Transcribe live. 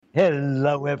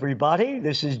Hello, everybody.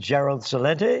 This is Gerald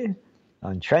Salenti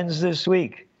on Trends This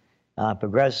Week on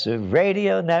Progressive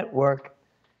Radio Network.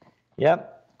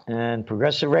 Yep, and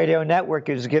Progressive Radio Network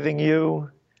is giving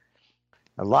you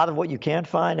a lot of what you can't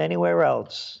find anywhere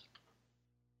else.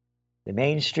 The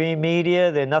mainstream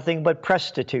media, they're nothing but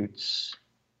prostitutes,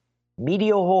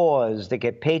 media whores that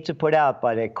get paid to put out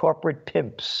by their corporate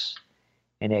pimps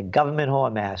and their government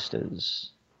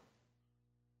whoremasters.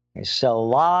 They sell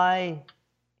lie,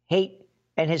 hate,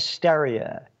 and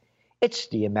hysteria. It's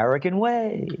the American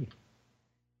way.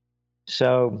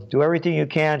 So do everything you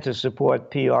can to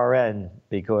support PRN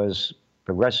because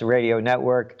Progressive Radio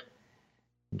Network,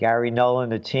 Gary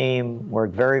Nolan, the team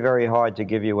work very, very hard to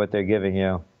give you what they're giving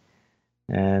you.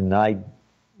 And I'm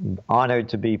honored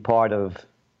to be part of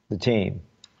the team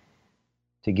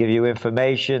to give you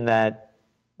information that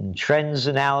trends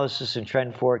analysis and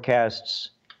trend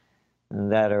forecasts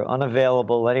that are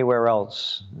unavailable anywhere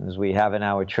else, as we have in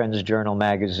our Trends Journal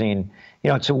magazine. You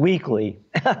know, it's a weekly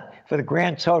for the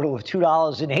grand total of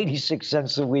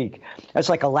 $2.86 a week. That's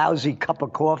like a lousy cup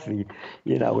of coffee,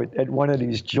 you know, at one of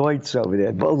these joints over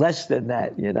there. Well, less than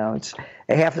that, you know. It's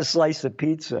a half a slice of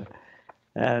pizza.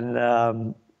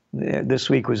 And this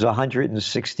week was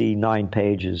 169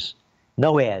 pages.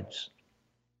 No ads.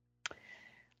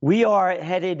 We are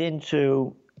headed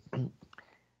into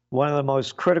one of the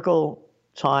most critical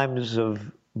times of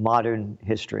modern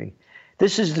history.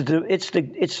 This is it's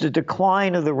the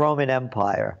decline of the Roman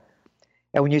Empire.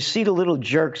 And when you see the little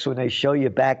jerks when they show you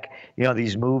back, you know,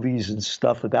 these movies and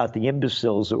stuff about the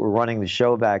imbeciles that were running the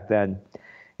show back then,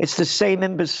 it's the same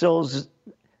imbeciles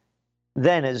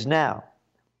then as now.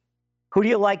 Who do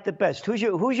you like the best? Who's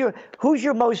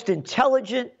your most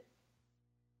intelligent,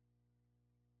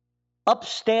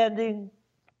 upstanding,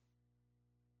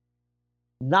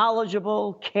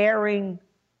 knowledgeable, caring,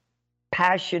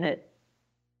 passionate,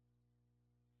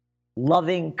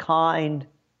 loving, kind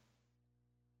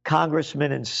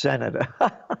congressman and senator?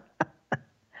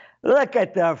 Look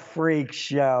at the freak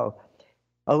show.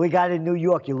 Oh, we got in New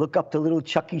York. You look up to little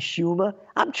Chucky Schumer.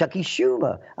 I'm Chucky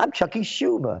Schumer. I'm Chucky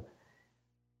Schumer.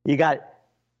 You got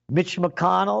Mitch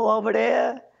McConnell over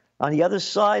there. On the other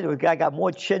side, the guy got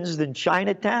more chins than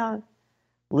Chinatown.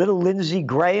 Little Lindsey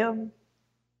Graham.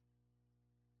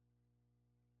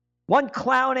 One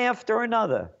clown after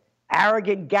another.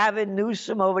 Arrogant Gavin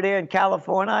Newsom over there in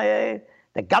California.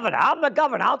 The governor, I'm the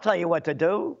governor, I'll tell you what to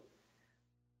do.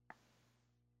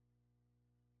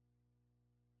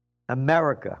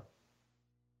 America.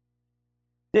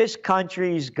 This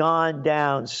country's gone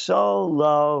down so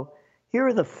low. Here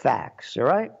are the facts, all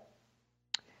right?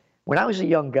 When I was a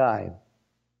young guy,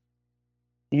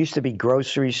 there used to be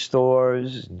grocery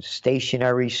stores and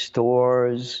stationery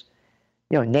stores,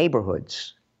 you know,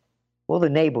 neighborhoods. All the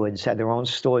neighborhoods had their own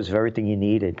stores of everything you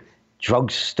needed.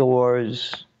 Drug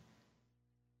stores,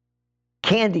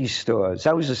 candy stores.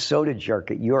 I was a soda jerk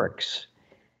at York's.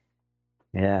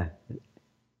 Yeah.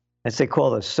 As they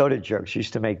call it, soda jerks.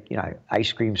 Used to make, you know,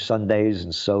 ice cream sundaes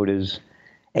and sodas,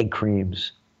 egg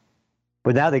creams.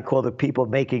 But now they call the people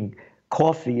making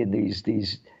coffee in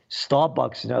these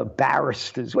Starbucks, you know,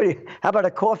 barristers. How about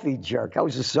a coffee jerk? I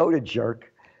was a soda jerk.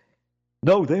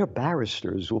 No, they're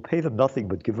barristers. We'll pay them nothing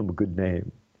but give them a good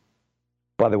name.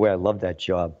 By the way, I love that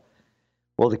job.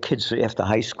 Well, the kids after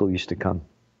high school used to come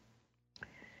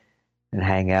and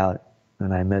hang out.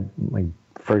 And I met my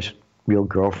first real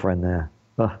girlfriend there.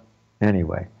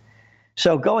 Anyway.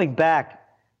 So going back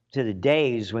to the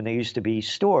days when there used to be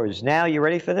stores. Now, you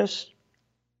ready for this?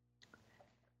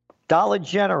 Dollar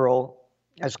General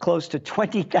has close to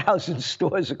 20,000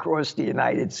 stores across the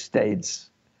United States.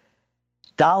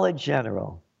 Dollar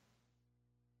General.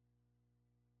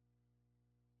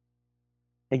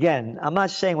 Again, I'm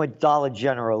not saying what Dollar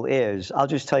General is. I'll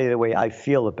just tell you the way I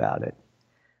feel about it.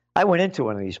 I went into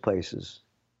one of these places.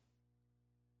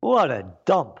 What a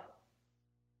dump.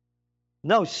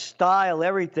 No style,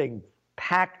 everything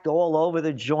packed all over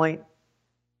the joint.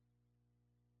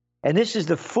 And this is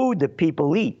the food that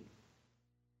people eat.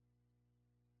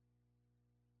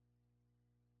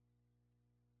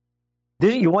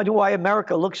 You wonder why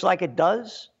America looks like it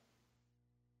does?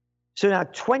 So now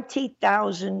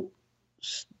 20,000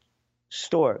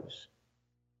 stores.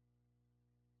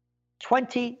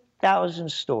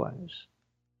 20,000 stores.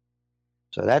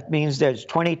 So that means there's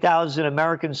 20,000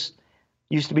 Americans,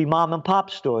 used to be mom and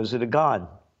pop stores that are gone.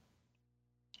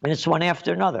 And it's one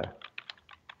after another.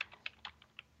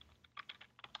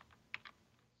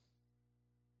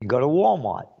 You go to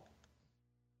Walmart.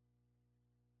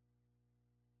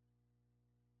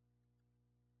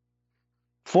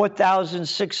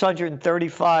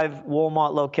 4,635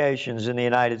 Walmart locations in the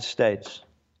United States.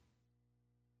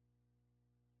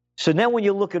 So then when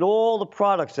you look at all the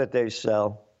products that they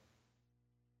sell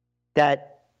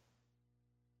that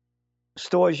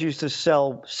stores used to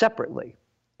sell separately,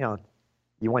 you know,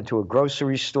 you went to a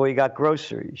grocery store, you got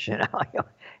groceries, you know. You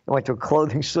went to a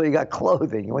clothing store, you got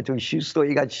clothing. You went to a shoe store,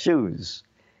 you got shoes.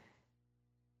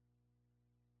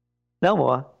 No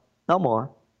more, no more,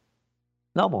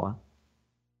 no more.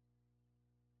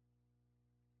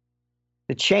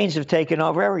 The chains have taken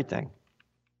over everything.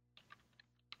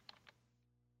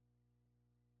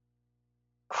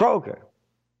 Kroger,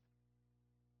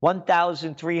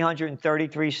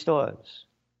 1,333 stores.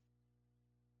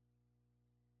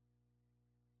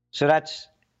 So that's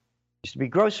used to be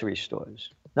grocery stores.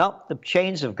 No, the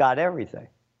chains have got everything.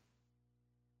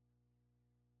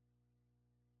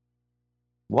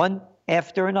 One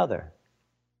after another.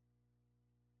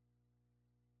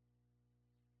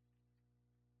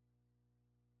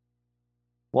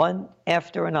 One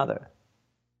after another.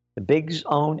 The bigs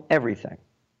own everything.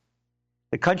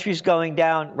 The country's going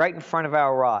down right in front of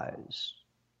our eyes.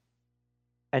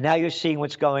 And now you're seeing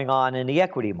what's going on in the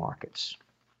equity markets.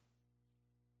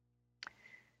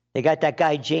 They got that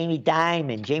guy, Jamie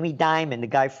Dimon, the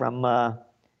guy from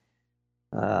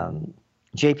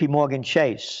JP Morgan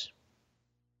Chase.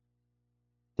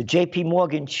 The JP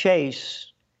Morgan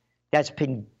Chase that's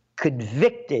been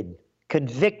convicted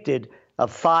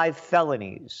of 5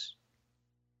 felonies,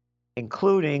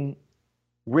 including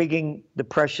rigging the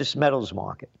precious metals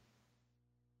market.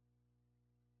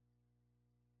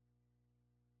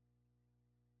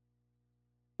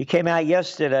 He came out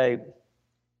yesterday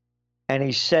and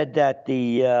he said that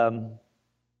the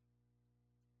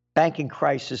banking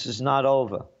crisis is not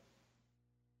over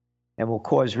and will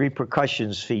cause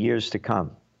repercussions for years to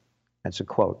come. That's a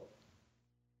quote.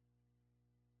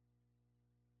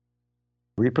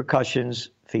 Repercussions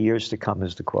for years to come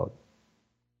is the quote.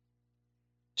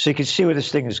 So you can see where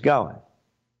this thing is going.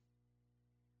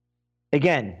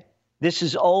 Again, this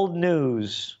is old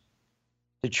news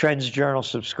to Trends Journal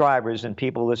subscribers and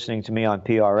people listening to me on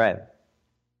PRN.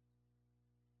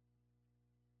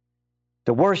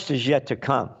 The worst is yet to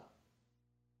come.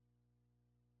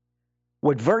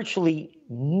 What virtually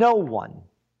no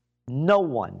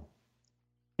one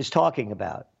is talking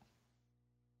about,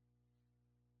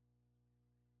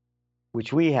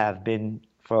 which we have been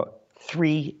for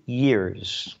 3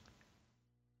 years,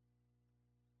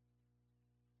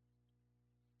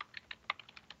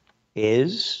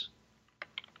 is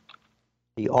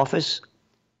the office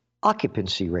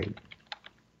occupancy rate.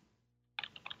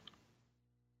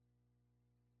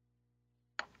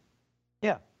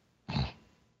 Yeah.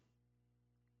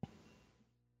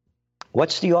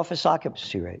 What's the office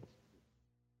occupancy rate?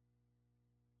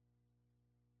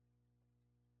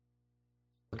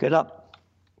 Look it up.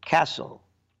 Castle.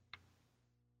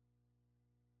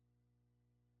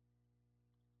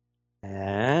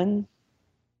 And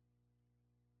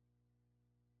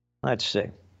let's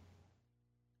see.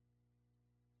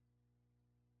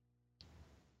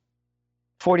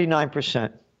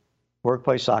 %49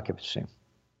 workplace occupancy.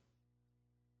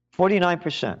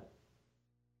 49%.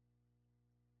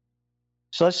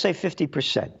 So let's say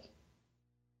 50%.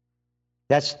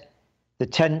 That's the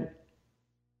 10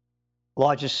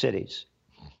 largest cities.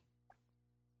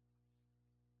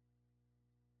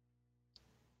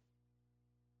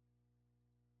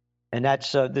 And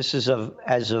that's this is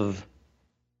as of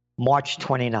March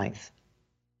 29th.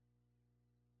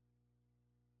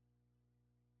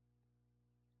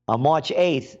 On March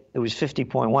 8th, it was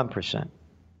 50.1%.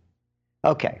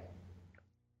 Okay.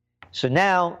 So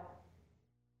now,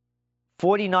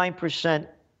 49%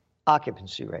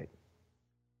 occupancy rate.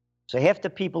 So half the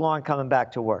people aren't coming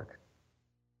back to work.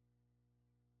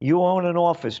 You own an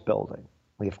office building.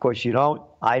 Well, of course you don't,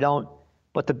 I don't,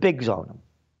 but the bigs own them.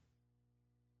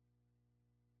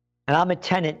 And I'm a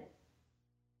tenant.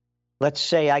 Let's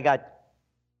say I got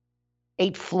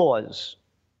 8 floors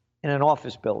in an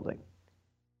office building,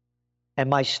 and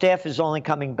my staff is only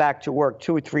coming back to work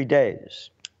 2 or 3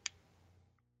 days.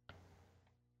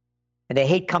 And they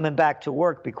hate coming back to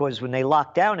work because when they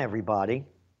lock down everybody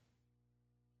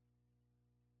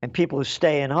and people are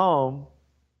staying home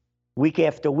week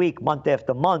after week, month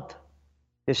after month,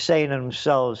 they're saying to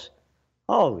themselves,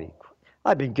 holy,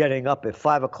 I've been getting up at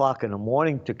 5 o'clock in the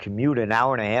morning to commute an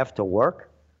hour and a half to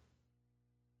work,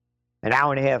 an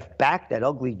hour and a half back, that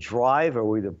ugly drive,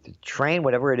 or the train,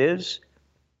 whatever it is,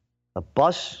 the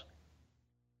bus.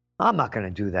 I'm not going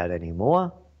to do that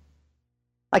anymore.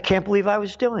 I can't believe I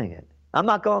was doing it. I'm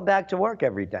not going back to work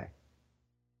every day.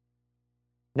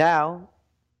 Now,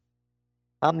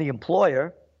 I'm the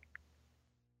employer,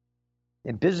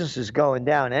 and business is going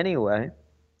down anyway.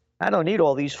 I don't need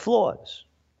all these floors.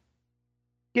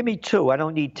 Give me 2. I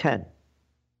don't need 10.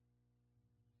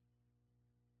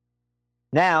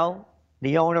 Now,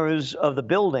 the owners of the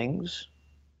buildings,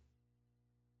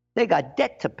 they got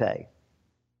debt to pay.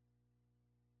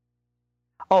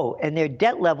 Oh, and their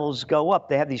debt levels go up.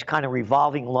 They have these kind of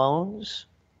revolving loans.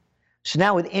 So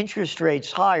now with interest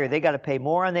rates higher, they got to pay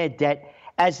more on their debt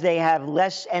as they have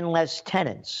less and less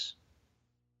tenants.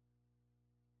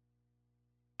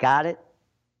 Got it?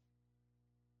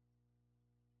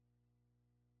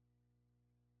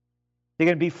 They're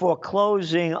going to be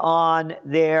foreclosing on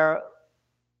their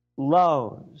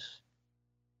loans,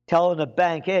 telling the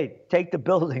bank, hey, take the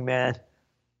building, man.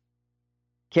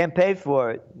 Can't pay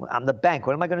for it. I'm the bank.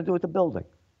 What am I going to do with the building?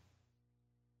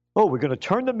 Oh, we're going to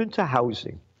turn them into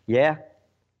housing. Yeah?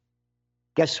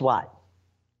 Guess what?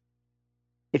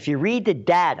 If you read the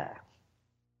data,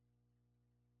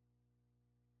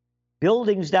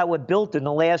 buildings that were built in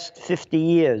the last 50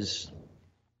 years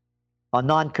are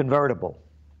non-convertible.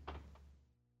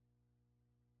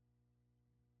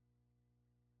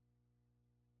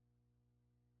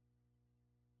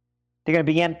 They're going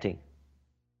to be empty.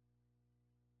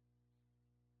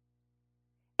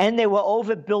 And they were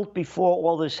overbuilt before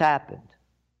all this happened.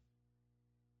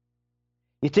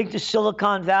 You think the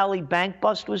Silicon Valley bank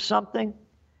bust was something?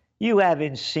 You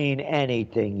haven't seen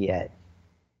anything yet.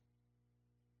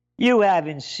 You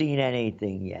haven't seen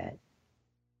anything yet.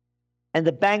 And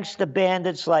the banks, the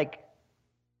bandits, like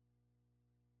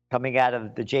coming out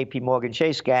of the JP Morgan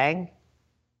Chase gang,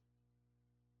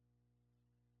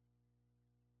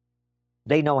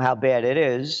 they know how bad it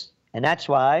is. And that's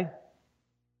why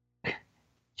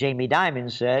Jamie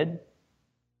Dimon said,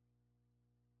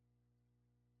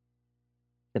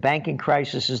 the banking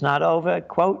crisis is not over,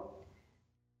 quote,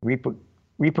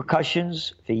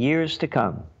 repercussions for years to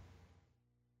come.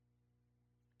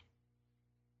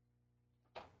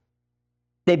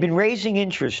 They've been raising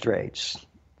interest rates.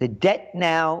 The debt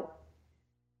now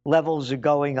levels are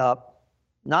going up,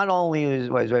 not only,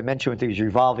 as I mentioned, with these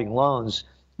revolving loans,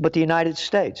 but the United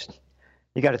States.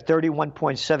 You got a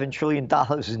 $31.7 trillion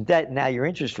in debt, and now your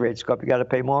interest rates go up. You got to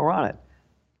pay more on it.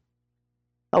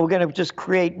 Oh, we're going to just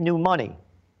create new money.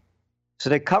 So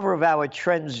the cover of our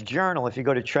Trends Journal, if you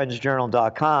go to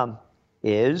trendsjournal.com,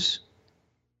 is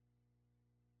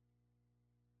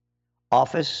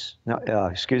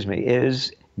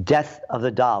is Death of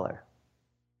the Dollar.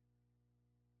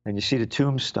 And you see the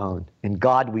tombstone, in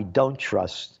God we don't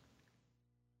trust.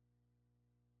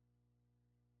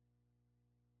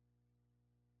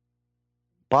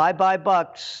 Bye-bye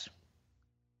bucks.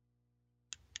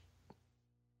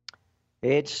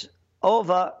 It's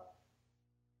over.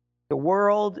 The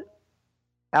world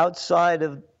outside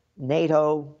of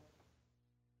NATO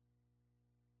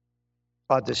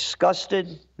are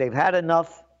disgusted. They've had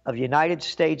enough of United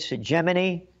States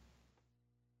hegemony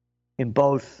in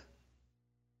both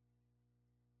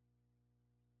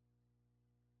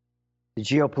the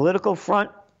geopolitical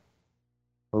front,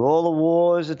 with all the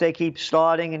wars that they keep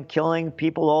starting and killing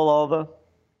people all over.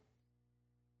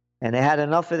 And they had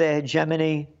enough of their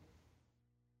hegemony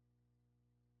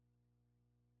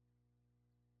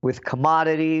with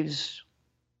commodities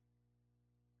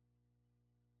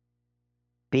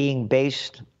being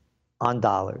based on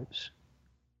dollars.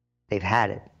 They've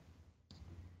had it.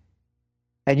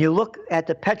 And you look at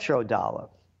the petrodollar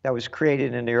that was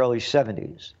created in the early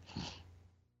 70s.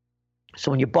 So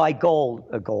when you buy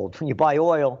when you buy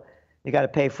oil, you got to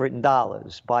pay for it in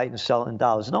dollars. Buy it and sell it in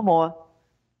dollars. No more.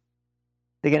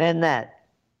 They're going to end that.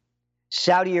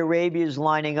 Saudi Arabia is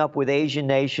lining up with Asian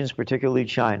nations, particularly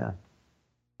China.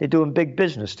 They're doing big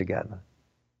business together.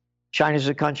 China's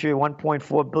a country of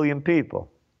 1.4 billion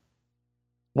people.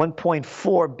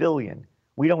 1.4 billion.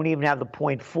 We don't even have the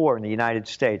 0.4 in the United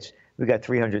States. We've got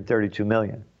 332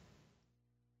 million.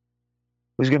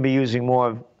 Who's going to be using more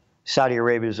of Saudi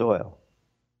Arabia's oil?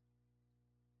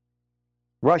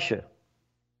 Russia,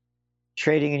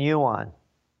 trading in yuan,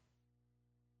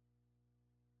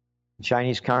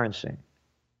 Chinese currency.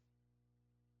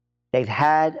 They've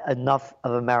had enough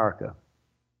of America.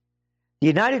 The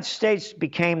United States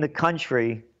became the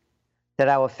country that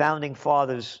our founding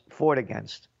fathers fought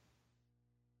against.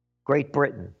 Great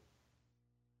Britain.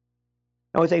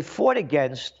 And what they fought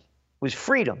against was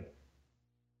freedom.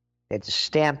 They had the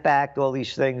Stamp Act, all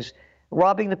these things,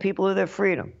 robbing the people of their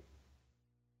freedom.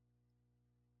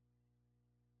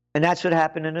 And that's what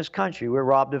happened in this country. We're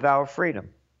robbed of our freedom.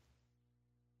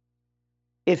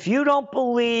 If you don't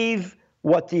believe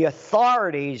what the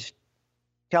authorities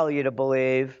tell you to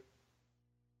believe,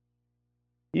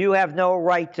 you have no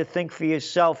right to think for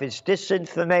yourself. It's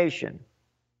disinformation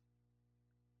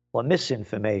or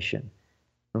misinformation.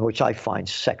 which I find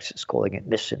sexist, calling it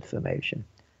misinformation.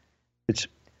 Let's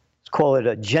call it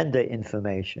agenda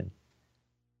information.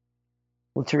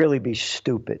 Let's really be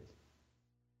stupid.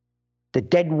 The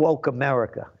dead woke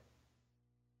America.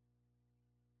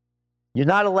 You're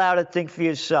not allowed to think for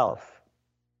yourself.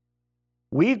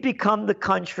 We've become the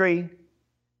country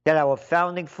that our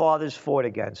founding fathers fought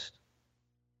against.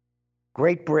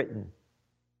 Great Britain.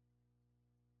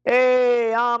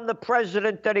 Hey, I'm the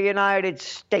President of the United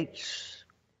States.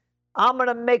 I'm going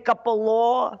to make up a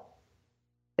law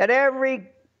that every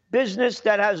business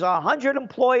that has 100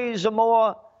 employees or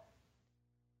more,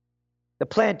 the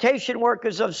plantation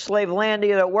workers of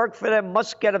Slavelandia that work for them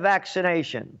must get a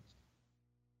vaccination,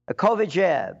 a COVID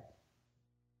jab.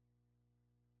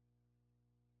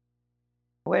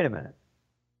 Wait a minute.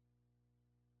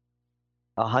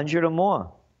 100 or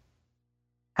more.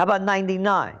 How about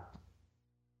 99?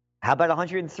 How about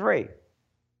 103? How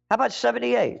about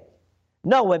 78?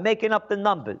 No, we're making up the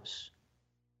numbers.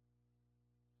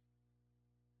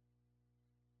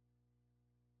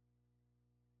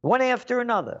 One after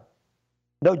another.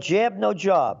 No jab, no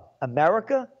job.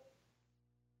 America?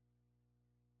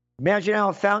 Imagine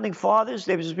our founding fathers,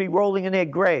 they would just be rolling in their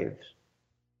graves.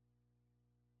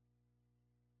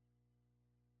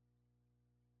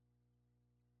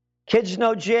 Kids,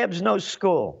 no jabs, no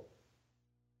school.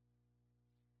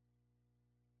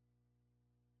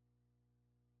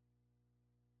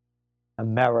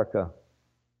 America,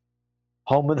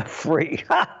 home of the free.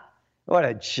 What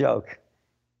a joke.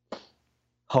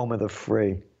 Home of the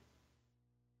free.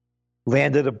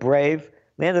 Land of the brave,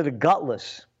 land of the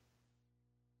gutless.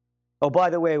 Oh,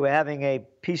 by the way, we're having a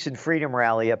Peace and Freedom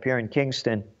rally up here in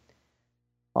Kingston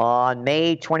on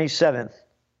May 27th,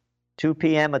 2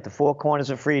 p.m. at the Four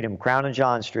Corners of Freedom, Crown and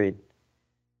John Street.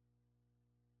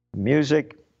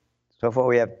 Music. So far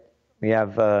we have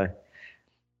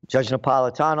Judge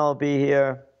Napolitano will be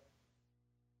here.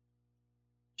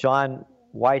 John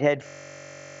Whitehead.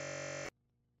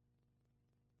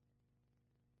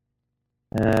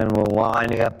 And we're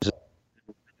winding up.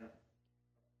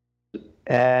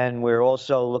 And we're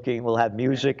also looking, we'll have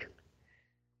music,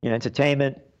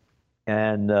 entertainment,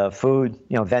 and food,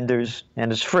 vendors,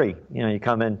 and it's free. You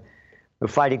come in, we're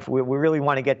fighting for, we really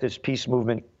want to get this peace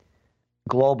movement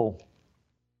global.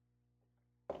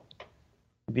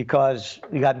 Because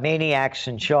we got maniacs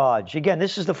in charge. Again,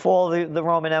 this is the fall of the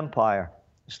Roman Empire.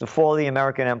 It's the fall of the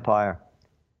American Empire.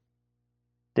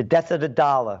 The death of the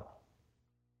dollar.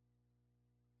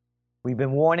 We've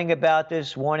been warning about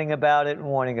this, warning about it, and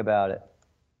warning about it.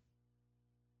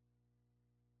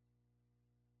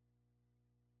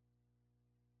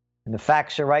 And the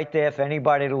facts are right there for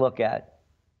anybody to look at.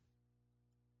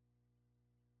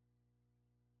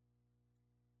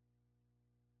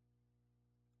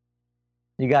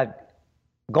 You got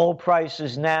gold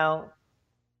prices now.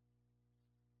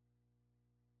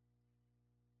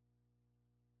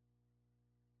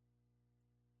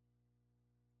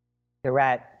 They're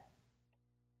at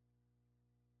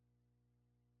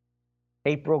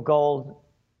April gold,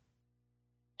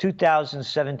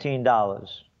 $2,017.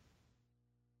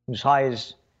 As high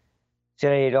as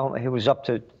today, it was up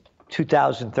to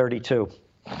 2,032.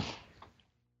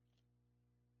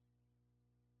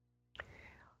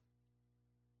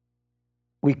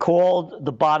 We called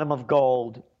the bottom of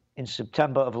gold in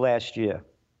September of last year.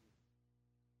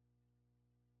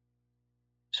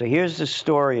 So here's the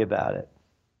story about it.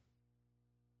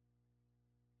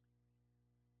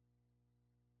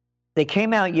 They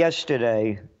came out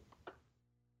yesterday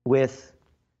with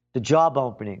the job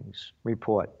openings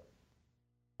report,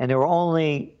 and there were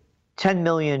only 10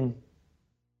 million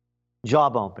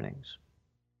job openings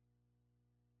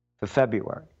for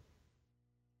February.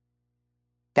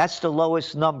 That's the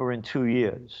lowest number in 2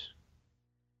 years.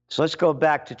 So let's go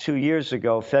back to 2 years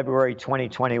ago, February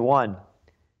 2021.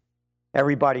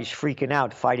 Everybody's freaking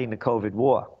out, fighting the COVID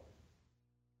war.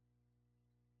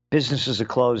 Businesses are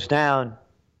closed down.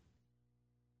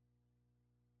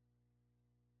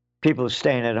 People are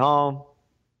staying at home.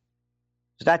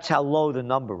 So that's how low the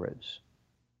number is.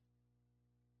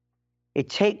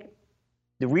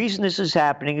 The reason this is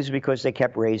happening is because they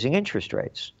kept raising interest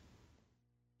rates.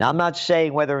 Now, I'm not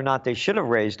saying whether or not they should have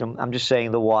raised them. I'm just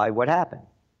saying the why, what happened.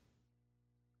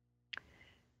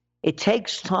 It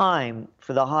takes time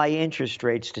for the high interest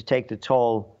rates to take the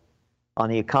toll on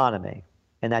the economy,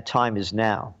 and that time is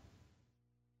now.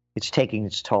 It's taking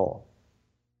its toll.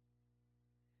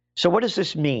 So what does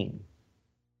this mean?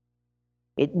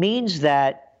 It means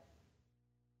that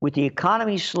with the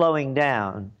economy slowing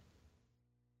down,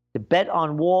 the bet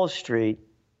on Wall Street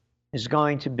is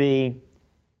going to be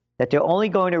that they're only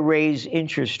going to raise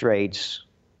interest rates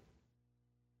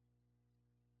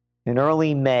in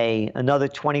early May, another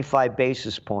 25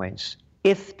 basis points,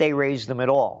 if they raise them at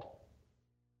all,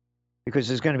 because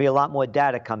there's going to be a lot more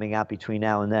data coming out between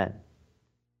now and then.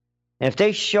 And if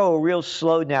they show a real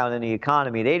slowdown in the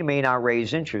economy, they may not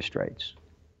raise interest rates.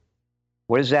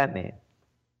 What does that mean?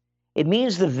 It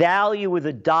means the value of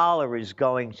the dollar is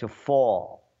going to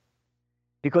fall,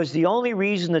 because the only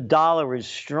reason the dollar is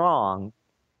strong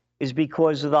is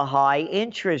because of the high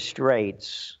interest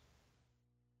rates.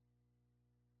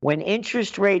 When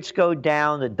interest rates go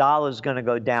down, the dollar's going to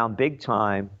go down big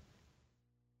time,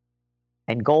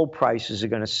 and gold prices are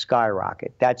going to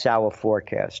skyrocket. That's our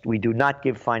forecast. We do not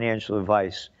give financial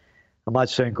advice. I'm not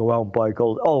saying go out and buy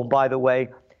gold. Oh, by the way,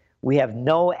 we have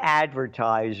no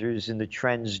advertisers in the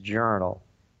Trends Journal.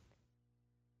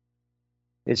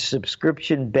 It's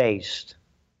subscription-based.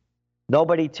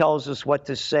 Nobody tells us what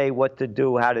to say, what to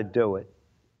do, how to do it.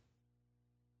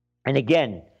 And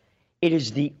again, it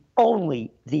is the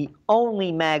only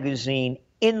magazine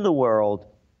in the world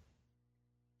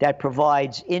that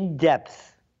provides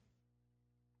in-depth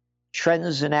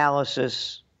trends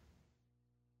analysis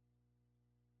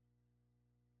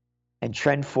and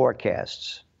trend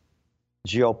forecasts,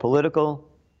 geopolitical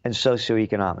and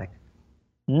socioeconomic.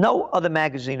 No other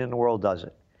magazine in the world does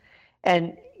it.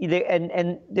 And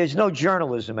there's no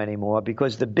journalism anymore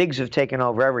because the bigs have taken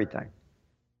over everything.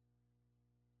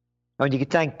 And you can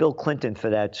thank Bill Clinton for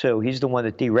that, too. He's the one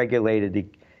that deregulated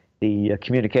the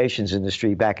communications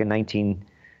industry back in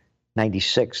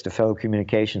 1996, the Federal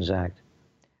Communications Act,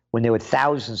 when there were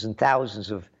thousands and thousands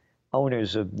of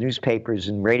owners of newspapers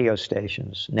and radio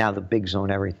stations. Now the bigs own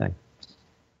everything.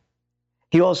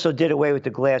 He also did away with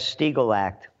the Glass-Steagall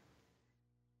Act.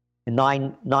 And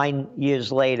nine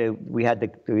years later, we had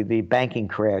the banking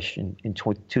crash in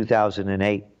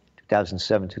 2008,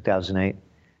 2007, 2008.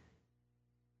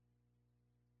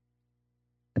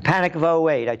 The Panic of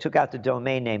 '08, I took out the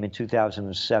domain name in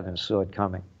 2007, saw it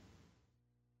coming.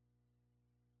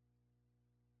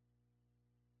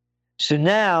 So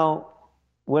now,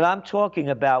 what I'm talking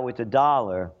about with the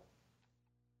dollar,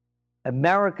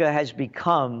 America has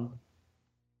become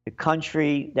the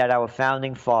country that our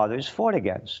founding fathers fought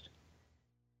against.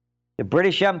 The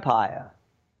British Empire.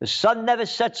 The sun never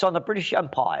sets on the British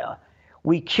Empire.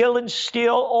 We kill and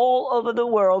steal all over the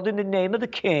world in the name of the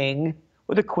king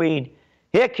or the queen.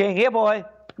 Here, king, here, boy.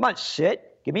 Come on,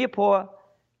 sit. Give me a paw.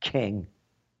 King.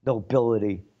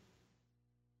 Nobility.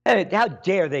 Hey, how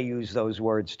dare they use those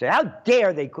words? How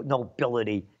dare they?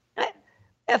 Nobility.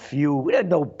 F you.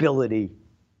 Nobility.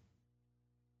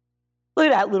 Look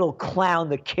at that little clown,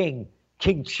 the king.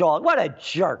 King Charles. What a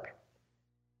jerk.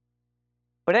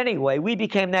 But anyway, we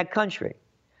became that country.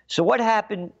 So what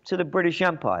happened to the British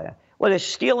Empire? Well, they're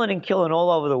stealing and killing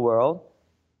all over the world.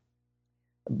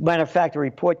 Matter of fact, a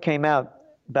report came out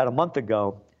about a month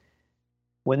ago.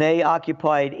 When they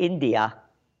occupied India,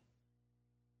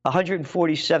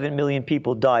 147 million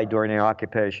people died during their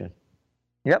occupation.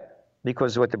 Yep,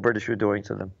 because of what the British were doing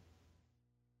to them.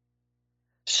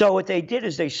 So what they did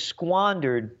is they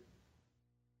squandered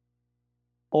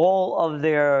all of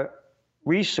their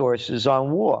resources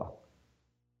on war.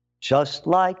 Just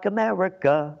like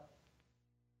America.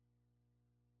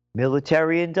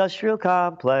 Military-industrial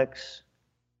complex.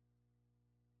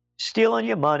 Stealing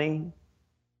your money.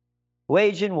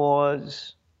 Waging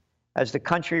wars as the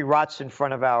country rots in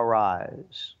front of our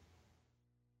eyes.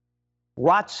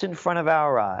 Rots in front of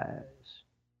our eyes.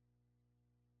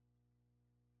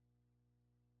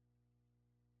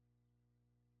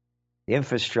 The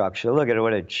infrastructure, look at it,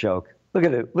 what a joke. Look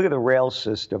at the rail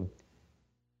system.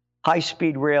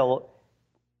 High-speed rail,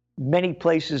 many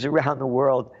places around the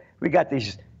world. We got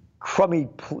these crummy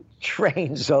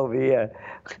trains over here.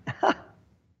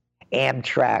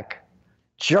 Amtrak,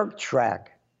 jerk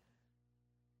track.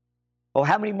 Oh,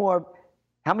 how many more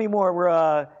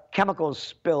chemical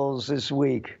spills this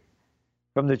week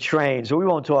from the trains? We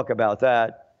won't talk about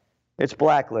that. It's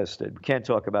blacklisted. We can't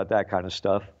talk about that kind of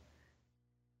stuff.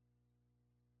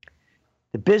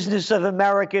 The business of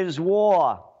America is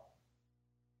war.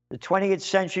 The 20th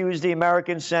century was the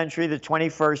American century. The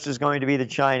 21st is going to be the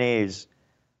Chinese.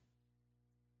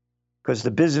 Because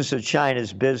the business of China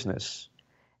is business.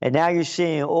 And now you're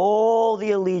seeing all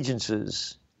the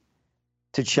allegiances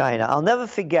to China. I'll never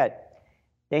forget,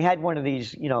 they had one of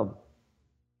these,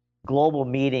 global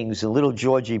meetings, and little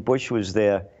Georgie Bush was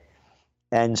there.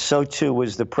 And so too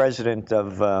was the president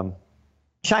of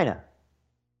China.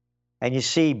 And you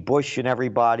see Bush and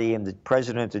everybody and the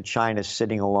president of China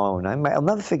sitting alone. I'll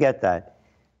never forget that.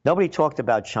 Nobody talked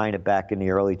about China back in the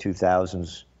early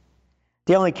 2000s.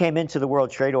 They only came into the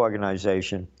World Trade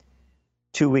Organization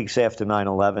 2 weeks after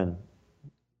 9/11.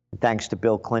 thanks to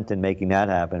Bill Clinton making that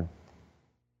happen.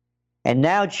 And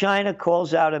now China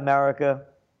calls out America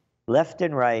left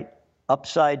and right,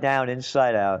 upside down,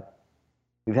 inside out.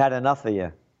 We've had enough of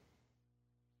you.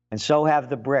 And so have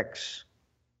the BRICS.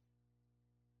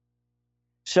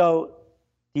 So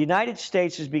the United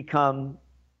States has become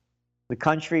the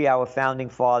country our founding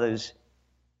fathers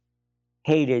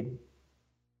hated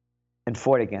and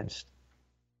fought against.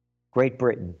 Great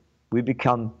Britain. We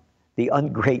become the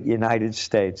ungreat United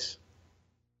States.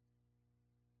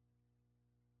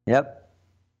 Yep.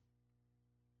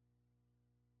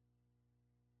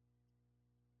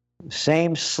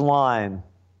 Same slime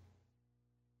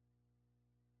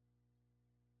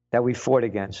that we fought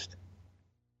against.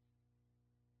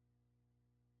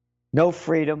 No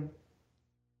freedom,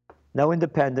 no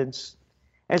independence.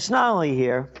 And it's not only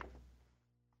here.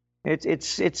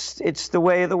 It's the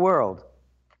way of the world,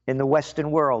 in the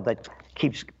Western world, that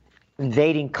keeps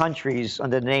invading countries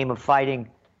under the name of fighting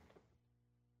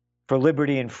for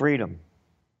liberty and freedom.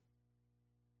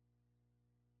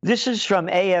 This is from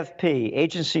AFP,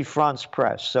 Agence France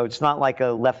Presse, so it's not like a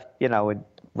left, a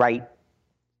right.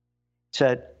 It's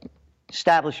an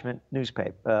establishment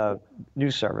newspaper,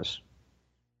 news service.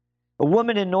 A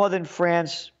woman in northern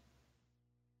France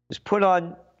was put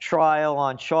on trial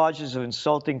on charges of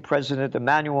insulting President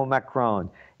Emmanuel Macron.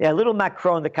 Yeah, little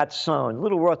Macron the Catzon,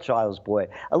 little Rothschild's boy,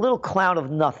 a little clown of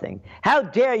nothing. How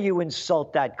dare you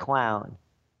insult that clown?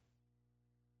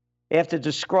 After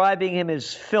describing him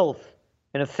as filth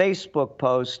in a Facebook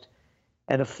post,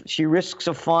 and she risks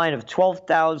a fine of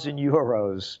 12,000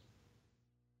 euros.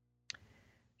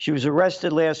 She was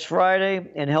arrested last Friday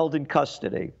and held in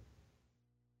custody.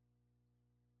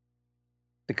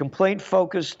 The complaint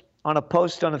focused on a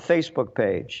post on a Facebook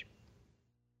page.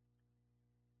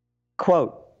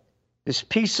 Quote, "This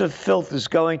piece of filth is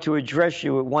going to address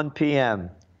you at 1 p.m.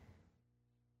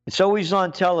 It's always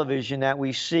on television that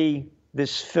we see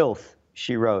this filth,"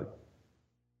 she wrote.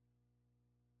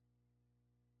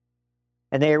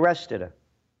 And they arrested her.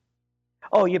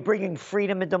 Oh, you're bringing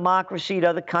freedom and democracy to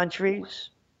other countries?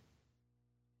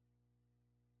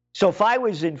 So if I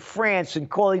was in France and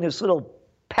calling this little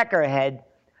peckerhead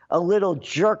a little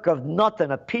jerk of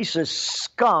nothing, a piece of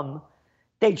scum,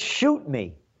 they'd shoot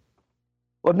me.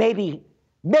 Or maybe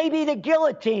the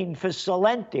guillotine for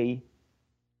Salenti.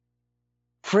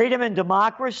 Freedom and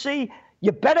democracy?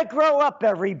 You better grow up,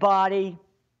 everybody.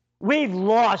 We've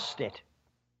lost it.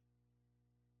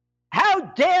 How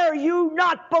dare you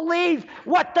not believe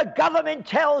what the government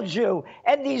tells you?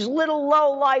 And these little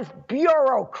low-life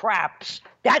bureaucrats,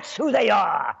 that's who they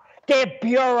are. They're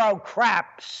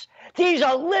bureaucrats. These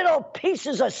are little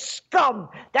pieces of scum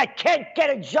that can't get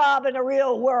a job in the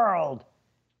real world.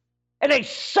 And they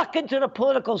suck into the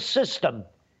political system.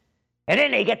 And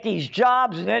then they get these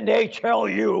jobs, and then they tell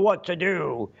you what to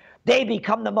do. They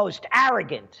become the most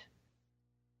arrogant.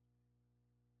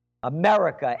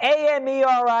 America,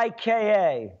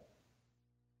 Amerika.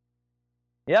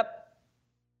 Yep.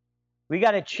 We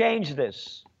got to change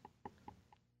this.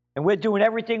 And we're doing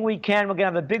everything we can. We're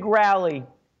going to have a big rally.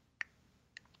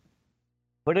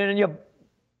 Put it in your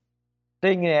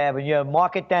thing there, and you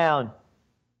mark it down.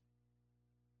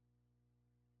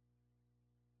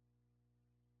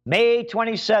 May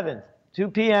 27th, 2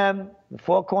 p.m., the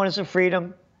Four Corners of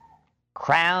Freedom,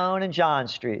 Crown and John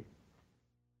Street.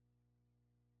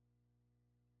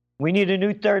 We need a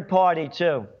new third party,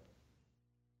 too.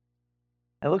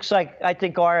 It looks like, I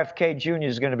think RFK Jr.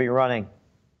 is going to be running.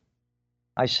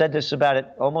 I said this about it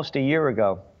almost a year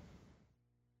ago.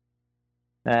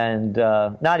 And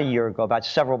not a year ago, about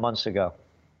several months ago.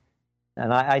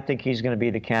 And I think he's going to be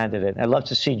the candidate. I'd love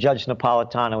to see Judge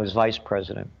Napolitano as vice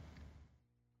president.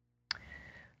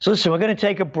 So listen, we're going to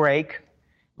take a break.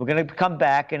 We're going to come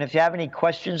back. And if you have any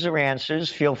questions or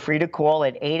answers, feel free to call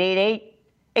at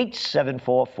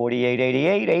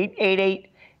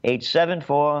 888-874-4888,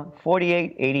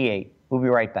 888-874-4888. We'll be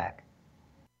right back.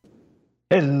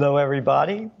 Hello,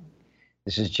 everybody.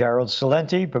 This is Gerald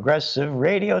Salenti, Progressive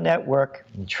Radio Network.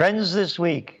 Trends this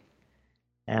week.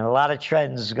 And a lot of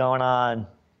trends going on.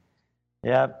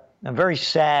 Yep. I'm very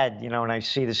sad, when I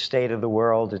see the state of the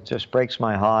world. It just breaks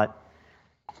my heart.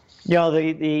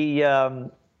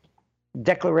 The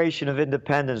Declaration of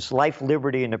Independence, life,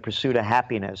 liberty, and the pursuit of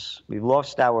happiness. We've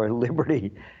lost our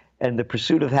liberty and the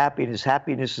pursuit of happiness.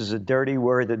 Happiness is a dirty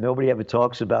word that nobody ever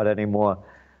talks about anymore.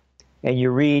 And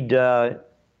you read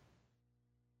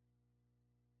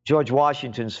George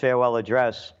Washington's farewell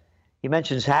address. He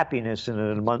mentions happiness in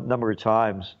it a number of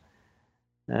times.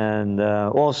 And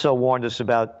also warned us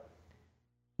about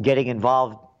getting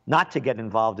involved, not to get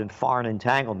involved in foreign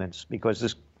entanglements, because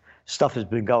this stuff has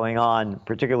been going on,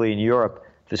 particularly in Europe,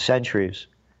 for centuries.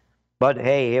 But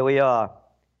hey, here we are,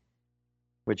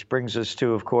 which brings us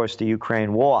to, of course, the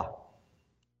Ukraine war.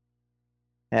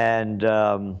 And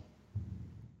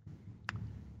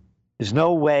there's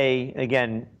no way,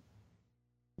 again,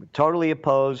 totally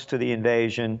opposed to the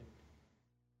invasion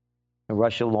that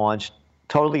Russia launched,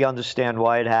 totally understand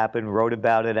why it happened, wrote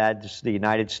about it as the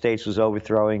United States was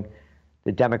overthrowing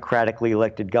the democratically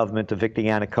elected government of Viktor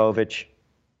Yanukovych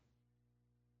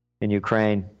in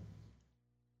Ukraine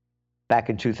back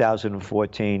in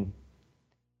 2014.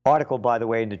 Article, by the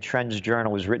way, in the Trends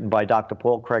Journal was written by Dr.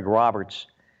 Paul Craig Roberts,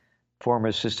 former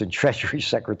Assistant Treasury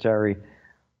Secretary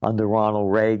under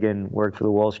Ronald Reagan, worked for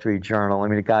the Wall Street Journal. I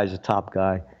mean, the guy's a top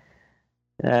guy.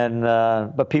 And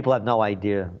but people have no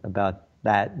idea about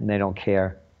that, and they don't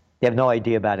care. They have no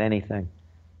idea about anything.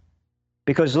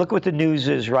 Because look what the news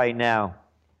is right now.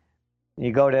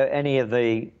 You go to any of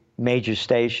the major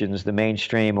stations, the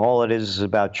mainstream, all it is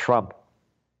about Trump.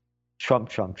 Trump,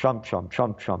 Trump, Trump, Trump,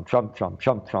 Trump, Trump, Trump, Trump,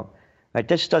 Trump, Trump. Right,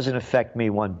 this doesn't affect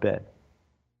me one bit.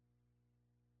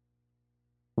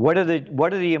 What are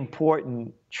the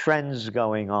important trends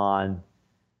going on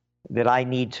that I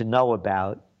need to know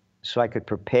about so I could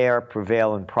prepare,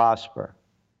 prevail, and prosper?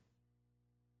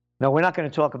 No, we're not going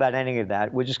to talk about any of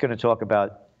that. We're just going to talk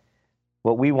about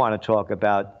what we want to talk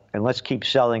about, and let's keep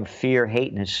selling fear,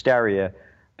 hate, and hysteria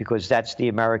because that's the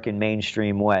American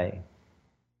mainstream way.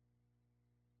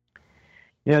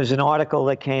 You know, there's an article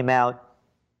that came out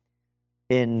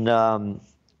in The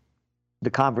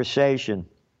Conversation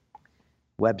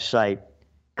website.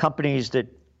 Companies that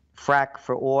frack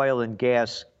for oil and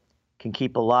gas can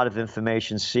keep a lot of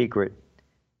information secret,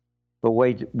 but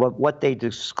what they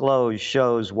disclose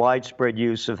shows widespread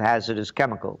use of hazardous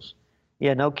chemicals.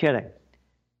 Yeah, no kidding.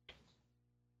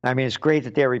 I mean, it's great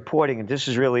that they're reporting it. This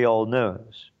is really old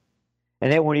news.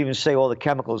 And they won't even say all the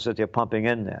chemicals that they're pumping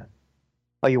in there.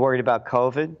 Are you worried about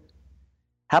COVID?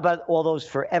 How about all those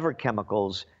forever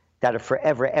chemicals that are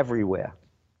forever everywhere?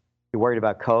 You worried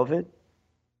about COVID?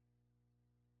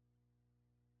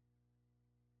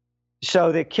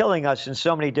 So they're killing us in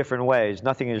so many different ways.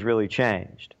 Nothing has really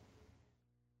changed.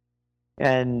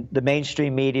 And the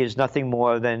mainstream media is nothing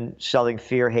more than selling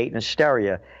fear, hate, and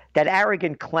hysteria. That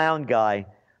arrogant clown guy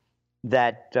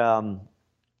that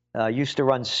used to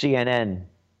run CNN,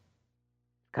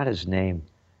 got his name.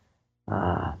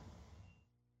 I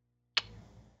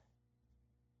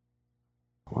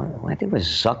think it was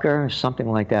Zucker or something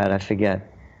like that. I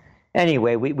forget.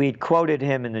 Anyway, we quoted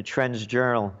him in the Trends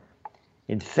Journal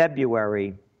in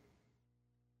February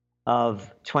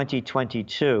of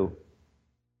 2022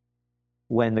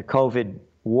 when the COVID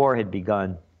war had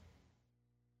begun,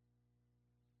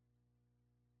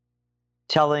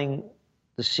 telling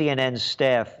the CNN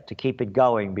staff to keep it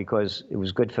going because it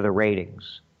was good for the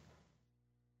ratings.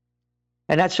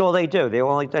 And that's all they do.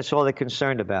 That's all they're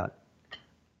concerned about.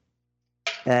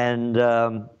 And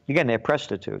again, they're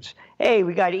prostitutes. Hey,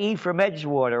 we got E from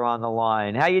Edgewater on the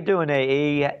line. How you doing there,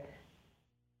 E?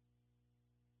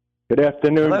 Good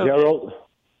afternoon, Hello. Gerald.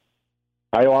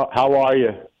 How are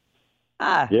you?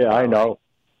 Yeah, I know.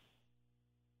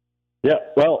 Yeah,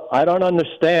 well, I don't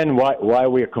understand why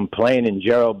we're complaining,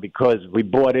 Gerald, because we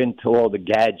bought into all the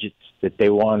gadgets that they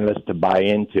wanted us to buy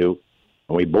into,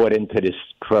 and we bought into this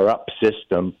corrupt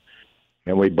system,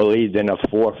 and we believed in the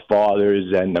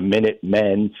forefathers and the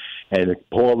Minutemen and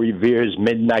Paul Revere's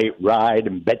Midnight Ride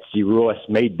and Betsy Ross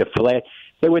made the flag.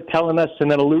 They were telling us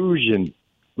an illusion.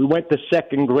 We went to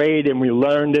second grade and we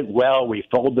learned it well. We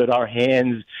folded our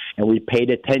hands and we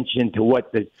paid attention to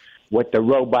what the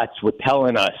robots were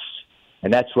telling us.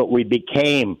 And that's what we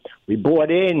became. We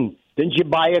bought in. Didn't you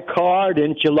buy a car?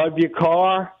 Didn't you love your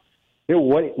car? You know,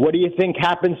 what do you think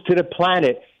happens to the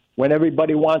planet when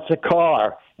everybody wants a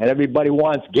car and everybody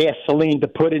wants gasoline to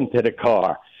put into the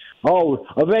car? Oh,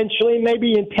 eventually,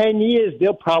 maybe in 10 years,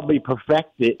 they'll probably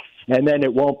perfect it and then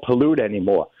it won't pollute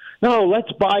anymore. No,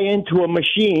 let's buy into a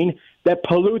machine that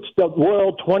pollutes the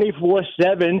world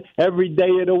 24/7 every day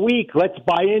of the week. Let's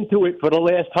buy into it for the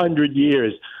last 100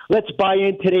 years. Let's buy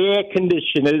into the air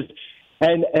conditioners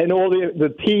and all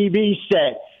the TV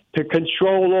set to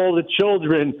control all the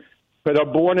children that are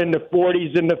born in the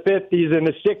 40s and the 50s and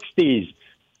the 60s.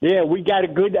 Yeah, we got a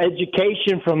good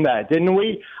education from that, didn't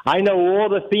we? I know all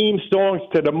the theme songs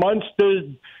to the Munsters,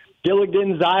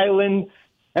 Gilligan's Island,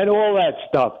 and all that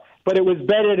stuff. But it was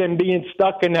better than being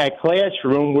stuck in that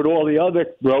classroom with all the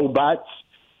other robots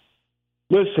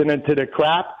listening to the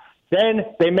crap. Then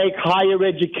they make higher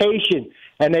education,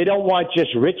 and they don't want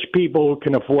just rich people who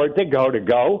can afford to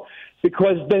go,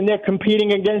 because then they're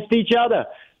competing against each other.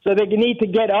 So they need to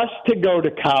get us to go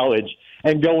to college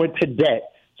and go into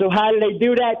debt. So how do they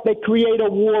do that? They create a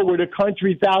war with a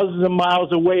country thousands of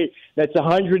miles away that's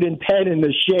 110 in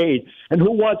the shade. And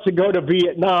who wants to go to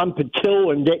Vietnam to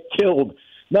kill and get killed?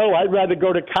 No, I'd rather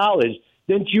go to college.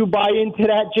 Didn't you buy into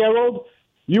that, Gerald?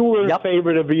 You were in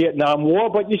favor of the Vietnam War,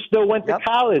 but you still went to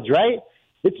college, right?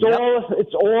 It's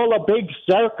all a big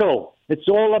circle. It's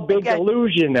all a big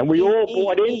illusion, and we all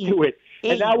bought into it.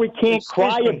 And now we can't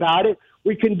cry about it.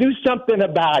 We can do something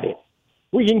about it.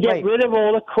 We can get rid of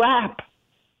all the crap.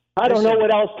 I don't know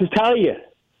what else to tell you.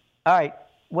 All right.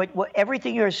 What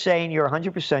everything you're saying, you're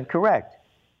 100% correct.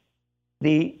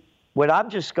 What I'm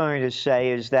just going to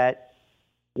say is that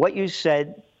what you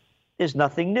said is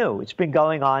nothing new. It's been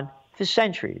going on for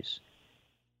centuries.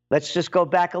 Let's just go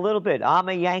back a little bit. I'm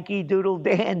a Yankee Doodle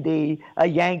dandy, a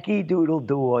Yankee Doodle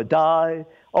do or die.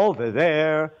 Over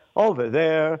there, over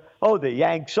there. Oh, the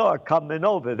Yanks are coming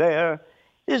over there.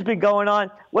 This has been going on.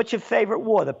 What's your favorite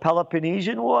war? The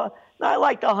Peloponnesian War? No, I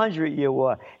like the 100-Year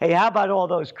War. Hey, how about all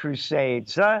those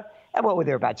crusades, huh? And what were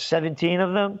there, about 17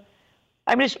 of them?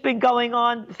 I mean, it's been going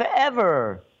on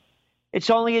forever. It's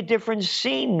only a different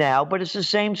scene now, but it's the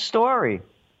same story.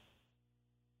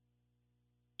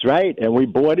 That's right, and we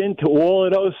bought into all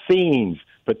of those scenes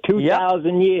for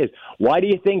 2,000 years. Why do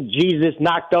you think Jesus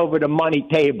knocked over the money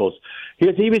tables?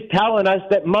 Because he was telling us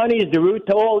that money is the root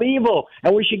to all evil,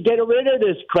 and we should get rid of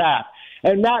this crap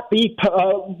and not be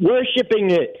worshiping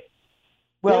it.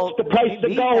 Well, what's the price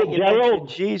of gold, Gerald?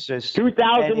 Jesus,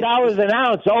 $2,000 an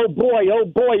ounce. Oh boy, oh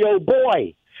boy, oh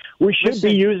boy. We should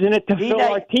be using it to fill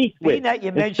our teeth with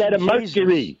instead of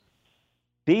mercury.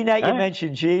 Being that you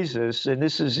mentioned Jesus, and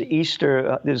this is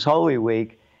Easter, this Holy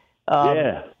Week.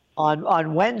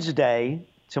 On Wednesday,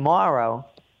 tomorrow,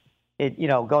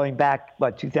 going back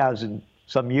 2,000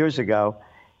 some years ago,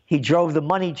 he drove the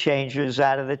money changers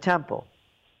out of the temple,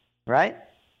 right?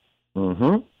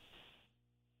 Mm-hmm.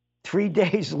 3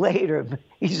 days later,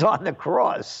 he's on the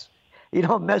cross. You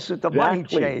don't mess with the money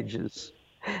changers.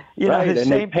 The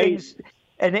same things,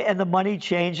 and the money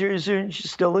changers are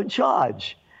still in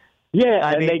charge.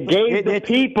 Yeah, they gave the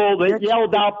people that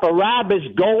yelled out Barabbas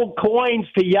gold coins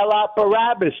to yell out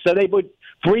Barabbas. So they would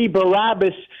free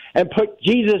Barabbas and put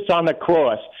Jesus on the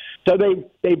cross. So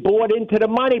they bought into the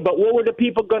money. But what were the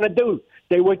people going to do?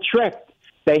 They were tricked.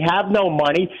 They have no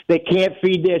money. They can't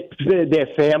feed their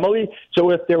family.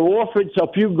 So if they're offered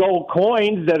a few gold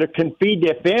coins that can feed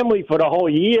their family for the whole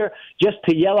year just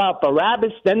to yell out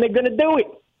Barabbas, then they're going to do it.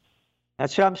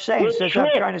 That's what I'm saying. That's what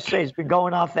I'm trying to say. It's been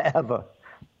going on forever.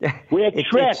 We're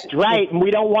tricked, right? And we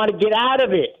don't want to get out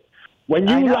of it. When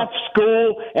you left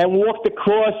school and walked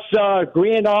across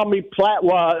Grand Army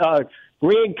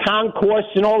Grand Concourse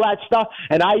and all that stuff,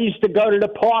 and I used to go to the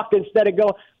park instead of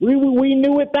going. We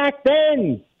knew it back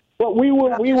then, but we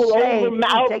were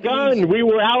outgunned. We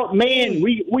were outmanned.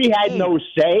 We had no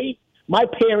say. My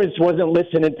parents wasn't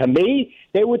listening to me.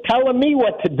 They were telling me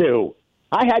what to do.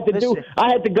 I had to go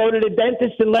to the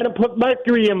dentist and let him put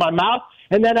mercury in my mouth,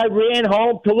 and then I ran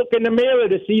home to look in the mirror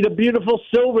to see the beautiful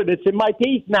silver that's in my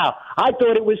teeth now. I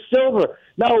thought it was silver.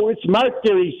 No, it's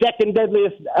mercury, second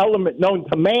deadliest element known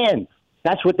to man.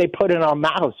 That's what they put in our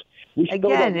mouths.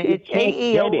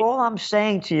 All I'm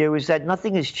saying to you is that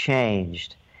nothing has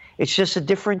changed. It's just a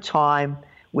different time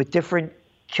with different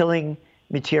killing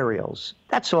materials.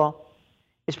 That's all.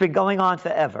 It's been going on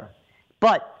forever.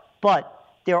 But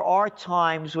there are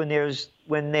times when there's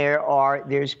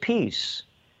peace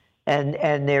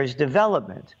and there's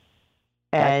development.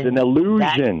 That's an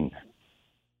illusion.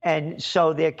 And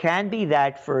so there can be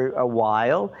that for a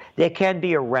while. There can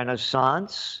be a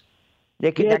renaissance.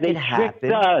 That can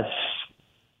happen. Tricked us.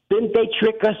 Didn't they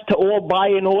trick us to all buy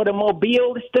an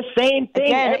automobile? It's the same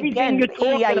thing. Everything you're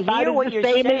talking about is the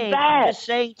same as that. I'm just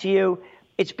saying to you,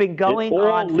 it's been going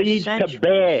on for centuries. It all leads to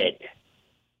bad.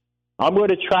 I'm going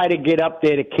to try to get up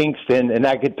there to Kingston, and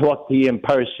I could talk to you in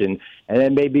person, and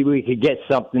then maybe we could get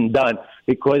something done,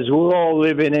 because we're all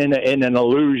living in an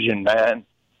illusion, man.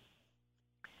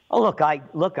 Oh, look, I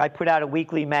put out a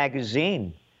weekly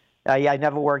magazine. I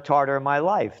never worked harder in my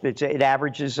life. It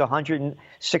averages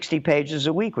 160 pages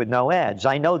a week with no ads.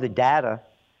 I know the data.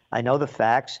 I know the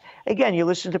facts. Again, you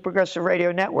listen to Progressive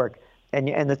Radio Network,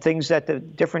 and the things that the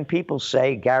different people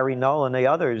say, Gary Nolan, the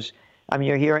others. I mean,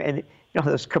 you're hearing, and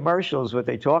those commercials, what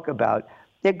they talk about,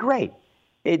 they're great.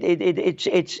 There's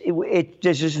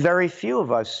just very few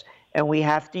of us, and we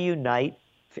have to unite,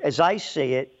 as I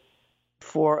see it,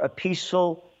 for a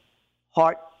peaceful,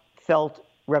 heartfelt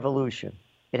revolution.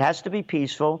 It has to be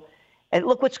peaceful. And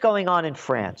look what's going on in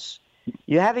France.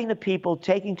 You're having the people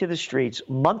taking to the streets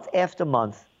month after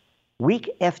month, week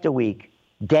after week,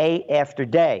 day after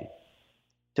day.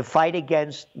 to fight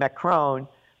against Macron,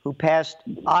 who passed,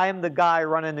 I am the guy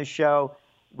running the show,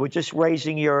 we're just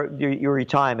raising your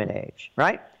retirement age,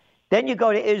 right? Then you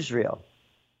go to Israel,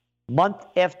 month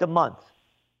after month,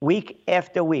 week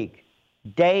after week,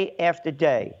 day after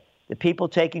day, the people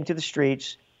taking to the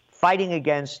streets, fighting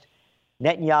against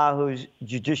Netanyahu's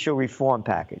judicial reform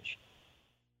package.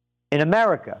 In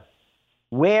America,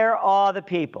 where are the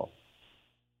people?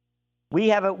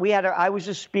 I was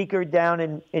a speaker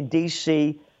down in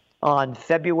D.C. on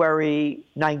February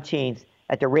 19th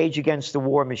at the Rage Against the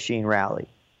War Machine rally.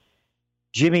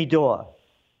 Jimmy Dore,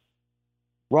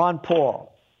 Ron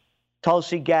Paul,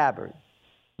 Tulsi Gabbard,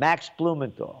 Max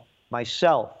Blumenthal,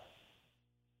 myself.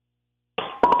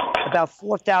 About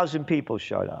 4,000 people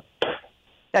showed up.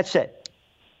 That's it.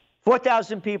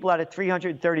 4,000 people out of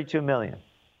 332 million.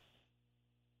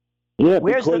 Yeah,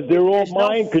 because they're all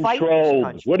mind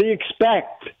controlled. What do you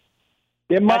expect?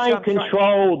 They're mind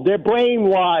controlled. They're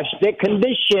brainwashed. They're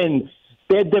conditioned.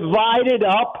 They're divided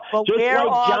up. But just where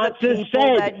like are Johnson the people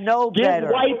said, that know give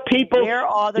better? White people. Where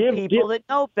are the people that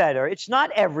know better? It's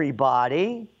not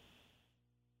everybody.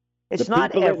 It's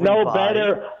not everybody. The people that know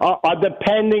better are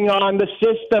depending on the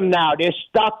system now. They're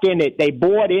stuck in it. They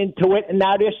bought into it, and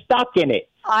now they're stuck in it.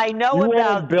 I know you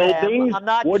about buildings. Them.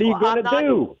 What are you going to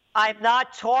do? I'm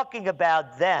not talking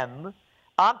about them.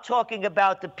 I'm talking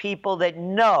about the people that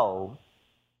know.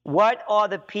 What are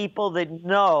the people that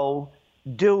know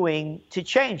doing to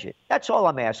change it? That's all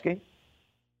I'm asking.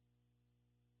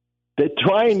 They're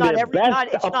trying their best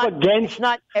against. It's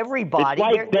not everybody.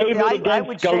 It's like David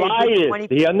against Goliath.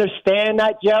 Do you understand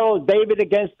that, Gerald? David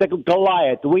against the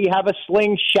Goliath. We have a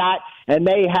slingshot, and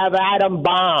they have atom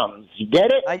bombs. You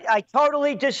get it? I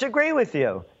totally disagree with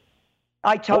you.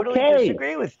 I totally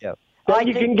disagree with you. Then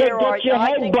you can get your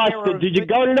head busted. Did you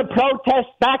go to the protest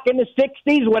back in the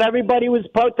 60s when everybody was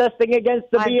protesting against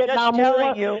the Vietnam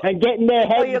War and getting their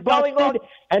heads busted?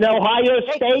 And Ohio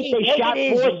State, they shot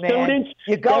 4 students.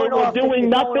 They were doing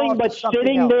nothing but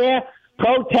sitting there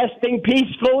protesting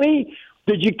peacefully.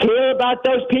 Did you care about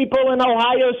those people in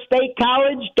Ohio State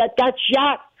College that got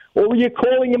shot? Or were you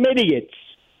calling them idiots?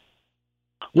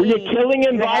 Were you killing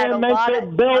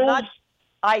environmental bills?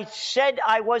 I said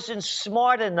I wasn't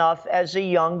smart enough as a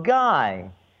young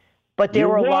guy. But there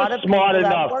were a lot of people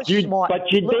that were smart.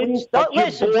 But you didn't. But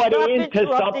you bought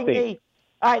into something. Me.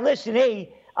 All right, listen,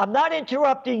 I'm not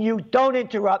interrupting you. Don't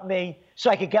interrupt me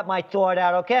so I can get my thought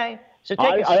out, okay? So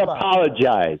take it slow. I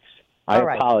apologize. I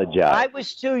apologize. I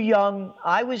was too young.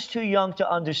 I was too young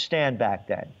to understand back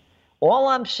then. All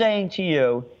I'm saying to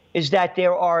you is that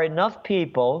there are enough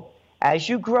people, as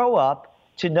you grow up,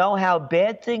 to know how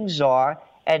bad things are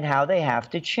and how they have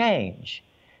to change.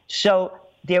 So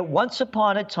once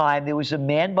upon a time, there was a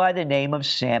man by the name of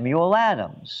Samuel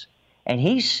Adams. And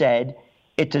he said,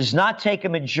 it does not take a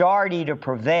majority to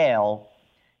prevail,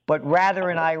 but rather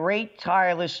an irate,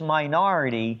 tireless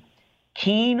minority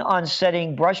keen on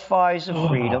setting brush fires of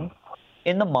freedom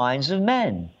in the minds of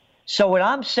men. So what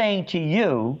I'm saying to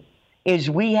you is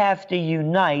we have to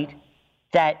unite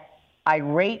that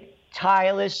irate,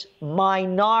 tireless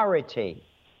minority.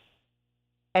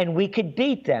 And we could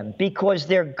beat them because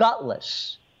they're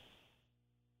gutless.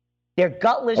 They're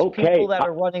gutless people that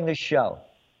are running the show.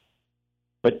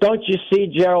 But don't you see,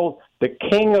 Gerald, the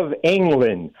King of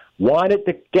England wanted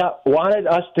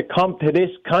us to come to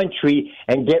this country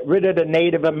and get rid of the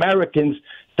Native Americans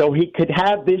so he could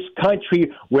have this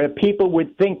country where people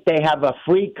would think they have a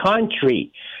free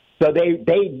country. So they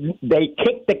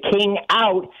kicked the king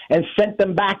out and sent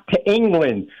them back to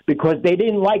England because they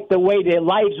didn't like the way their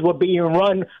lives were being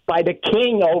run by the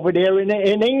king over there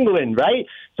in England, right?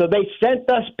 So they sent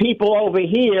us people over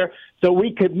here so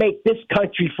we could make this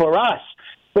country for us.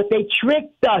 But they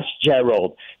tricked us,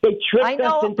 Gerald. They tricked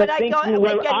us into thinking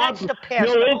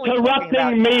you're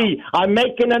interrupting me. I'm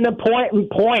making an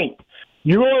important point.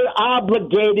 You're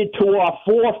obligated to our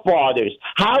forefathers.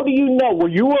 How do you know? Were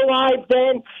you alive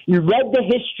then? You read the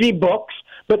history books,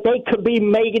 but they could be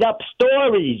made-up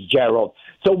stories, Gerald.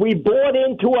 So we bought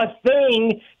into a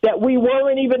thing that we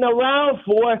weren't even around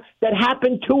for that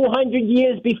happened 200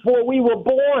 years before we were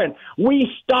born.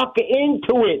 We stuck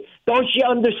into it. Don't you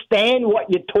understand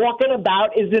what you're talking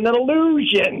about is an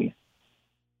illusion?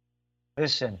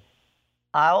 Listen,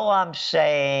 all I'm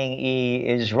saying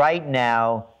is right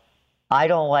now, I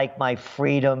don't like my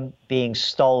freedom being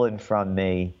stolen from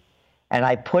me. And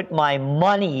I put my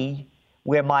money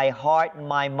where my heart and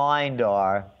my mind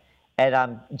are. And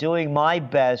I'm doing my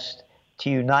best to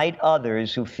unite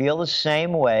others who feel the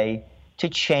same way to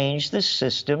change the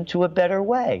system to a better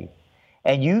way.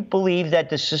 And you believe that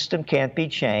the system can't be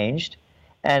changed.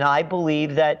 And I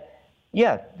believe that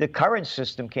yeah, the current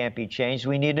system can't be changed.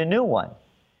 We need a new one.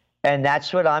 And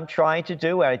that's what I'm trying to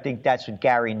do. I think that's what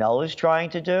Gary Null is trying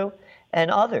to do, and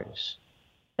others.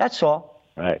 That's all.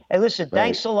 Right. Hey, listen,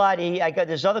 thanks a lot, E.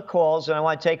 There's other calls, and I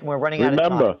want to take them. We're running out of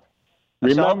time.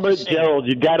 Remember, Gerald,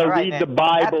 you got to read the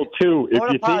Bible, too, if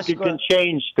you think you can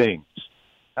change things.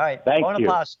 All right. Thank you.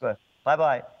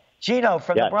 Bye-bye. Gino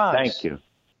from the Bronx. Thank you.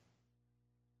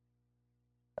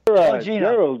 All right,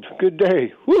 Gerald, good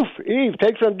day. Woof, Eve,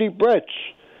 take some deep breaths.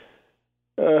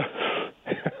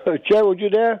 Gerald, you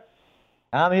there?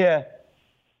 I'm here.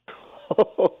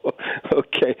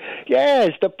 Okay.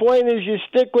 Yes, the point is you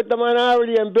stick with the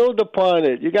minority and build upon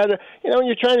it. You got to, when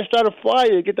you're trying to start a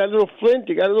fire, you get that little flint,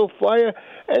 you got a little fire,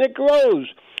 and it grows.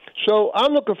 So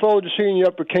I'm looking forward to seeing you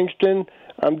up at Kingston.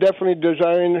 I'm definitely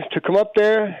desiring to come up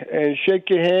there and shake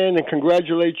your hand and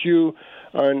congratulate you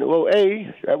on, well,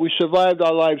 A, that we survived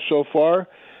our lives so far,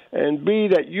 and B,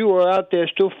 that you are out there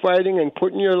still fighting and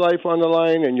putting your life on the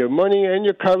line and your money and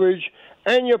your courage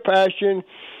and your passion,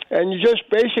 and you just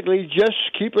basically just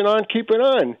keeping on.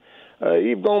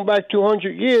 Even going back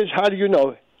 200 years, how do you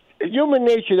know? Human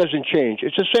nature doesn't change.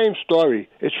 It's the same story.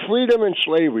 It's freedom and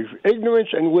slavery, ignorance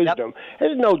and wisdom.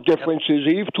 There's no differences,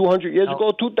 Eve, 200 years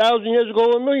ago, 2,000 years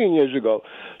ago, a million years ago.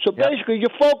 So basically, you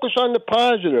focus on the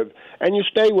positive, and you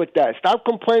stay with that. Stop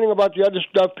complaining about the other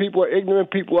stuff. People are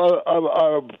ignorant. People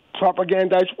are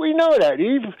propagandists. We know that,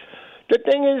 Eve. The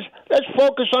thing is, let's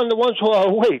focus on the ones who are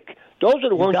awake. Those are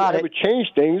the ones that ever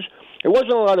change things. It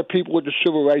wasn't a lot of people with the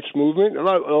civil rights movement, a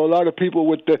lot of people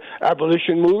with the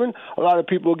abolition movement, a lot of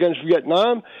people against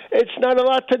Vietnam. It's not a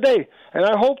lot today. And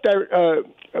I hope that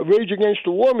Rage Against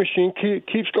the War machine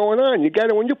keeps going on. You got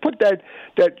to, when you put that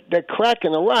crack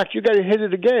in a rock, you got to hit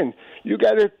it again. You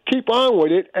got to keep on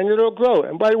with it, and it'll grow.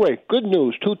 And by the way, good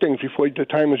news, two things before the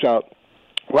time is out.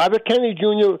 Robert Kennedy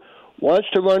Jr. wants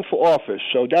to run for office,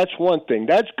 so that's one thing.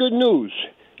 That's good news.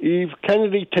 Eve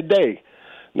Kennedy today.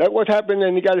 Not what happened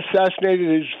and he got assassinated,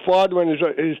 his father and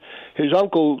his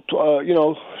uncle,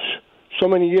 so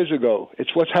many years ago.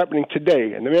 It's what's happening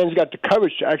today. And the man's got the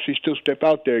courage to actually still step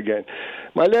out there again.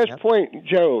 My last point,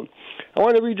 Gerald, I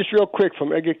want to read this real quick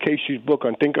from Edgar Cayce's book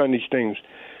on Think on These Things,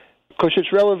 because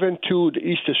it's relevant to the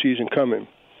Easter season coming.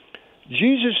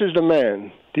 Jesus is the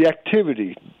man, the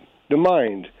activity, the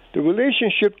mind, the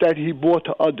relationship that he brought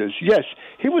to others. Yes,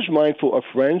 he was mindful of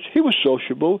friends. He was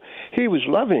sociable. He was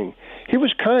loving. He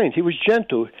was kind. He was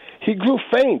gentle. He grew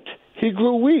faint. He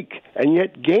grew weak, and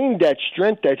yet gained that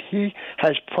strength that he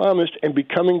has promised in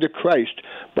becoming the Christ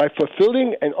by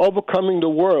fulfilling and overcoming the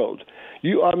world.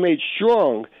 You are made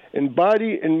strong in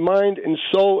body, in mind, in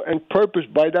soul, and purpose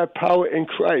by that power in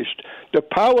Christ. The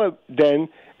power, then,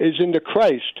 is in the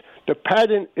Christ. The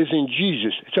pattern is in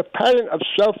Jesus. It's a pattern of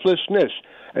selflessness.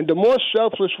 And the more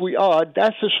selfless we are,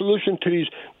 that's the solution to these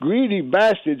greedy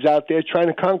bastards out there trying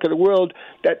to conquer the world.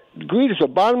 That greed is a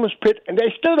bottomless pit, and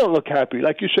they still don't look happy.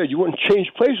 Like you said, you wouldn't change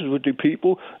places with the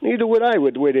people. Neither would I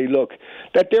with the way they look.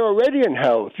 That they're already in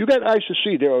hell. If you got eyes to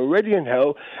see, they're already in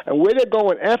hell. And where they're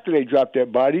going after they drop their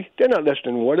body, they're not less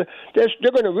than water. They're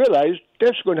going to realize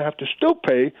they're going to have to still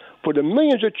pay for the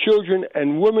millions of children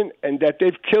and women and that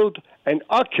they've killed and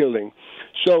are killing.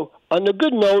 So, on the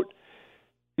good note,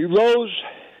 he rose,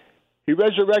 he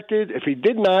resurrected. If he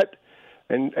did not,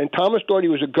 and Thomas thought he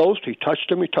was a ghost, he touched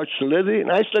him, he touched the lily.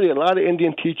 And I studied a lot of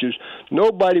Indian teachers.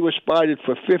 Nobody was spotted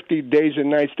for 50 days and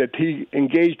nights that he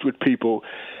engaged with people.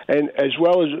 And as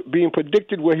well as being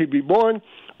predicted where he'd be born,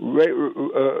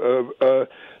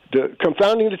 the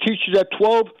confounding the teachers at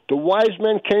 12, the wise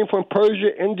men came from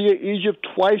Persia, India, Egypt,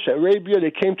 twice, Arabia.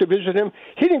 They came to visit him.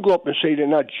 He didn't go up and say they're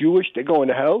not Jewish, they're going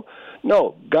to hell.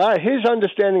 No, God, his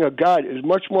understanding of God is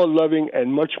much more loving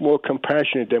and much more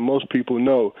compassionate than most people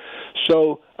know.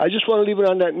 So I just want to leave it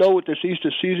on that note with this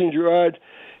Easter season, Gerard.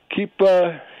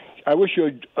 I wish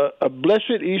you a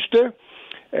blessed Easter,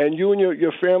 and you and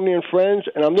your family and friends,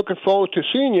 and I'm looking forward to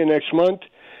seeing you next month.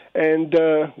 And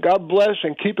God bless,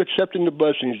 and keep accepting the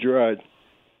blessings, Gerard.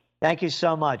 Thank you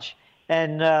so much.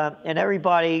 And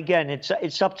everybody, again,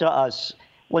 it's up to us.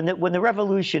 When the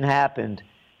revolution happened,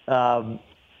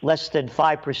 less than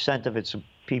 5% of its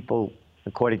people,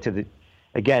 according to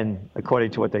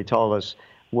what they told us,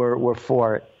 were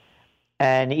for it.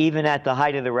 And even at the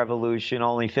height of the revolution,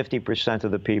 only 50%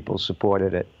 of the people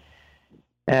supported it.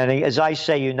 And as I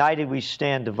say, united we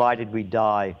stand, divided we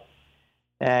die.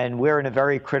 And we're in a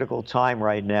very critical time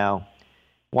right now.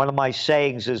 One of my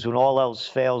sayings is, when all else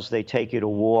fails, they take you to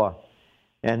war.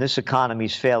 And this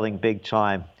economy's failing big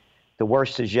time. The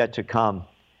worst is yet to come.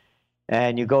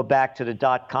 And you go back to the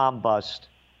dot-com bust.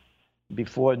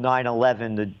 Before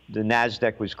 9/11, the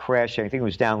NASDAQ was crashing. I think it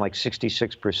was down like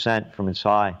 66% from its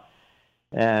high.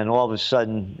 and all of a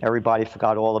sudden everybody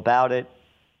forgot all about it.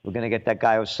 We're going to get that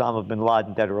guy Osama bin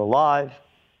Laden dead or alive,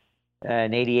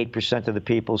 and 88% of the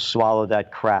people swallow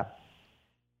that crap.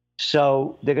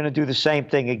 So they're going to do the same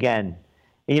thing again.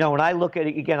 You know, when I look at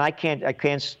it again,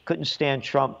 couldn't stand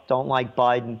Trump. Don't like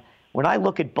Biden. When I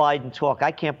look at Biden talk,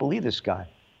 I can't believe this guy.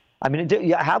 I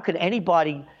mean, how could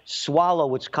anybody swallow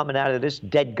what's coming out of this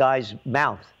dead guy's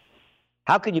mouth?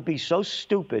 How can you be so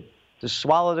stupid to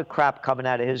swallow the crap coming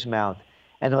out of his mouth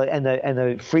and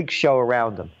the freak show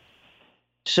around him?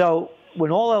 So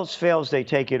when all else fails, they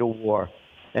take you to war,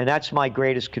 and that's my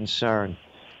greatest concern.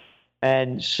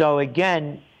 And so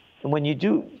again, when you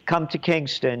do come to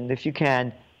Kingston, if you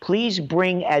can, please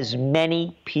bring as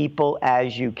many people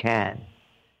as you can.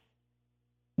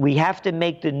 We have to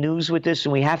make the news with this,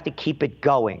 and we have to keep it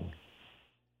going.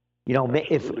 You know,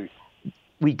 Absolutely.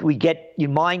 If we get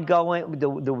your mind going, the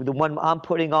one I'm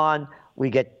putting on, we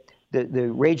get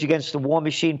the Rage Against the War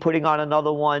Machine putting on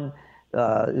another one,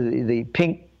 the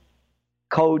Pink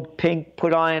Code Pink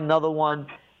put on another one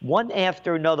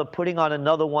after another, putting on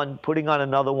another one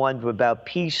about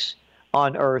peace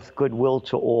on earth, goodwill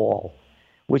to all,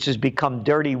 which has become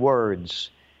dirty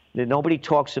words. Nobody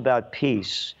talks about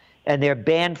peace. And they're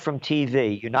banned from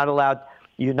TV. You're not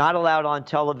allowed on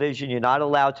television. You're not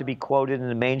allowed to be quoted in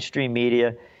the mainstream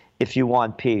media if you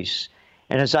want peace.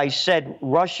 And as I said,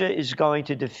 Russia is going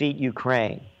to defeat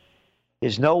Ukraine.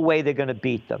 There's no way they're going to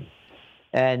beat them.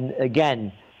 And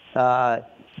again,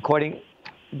 according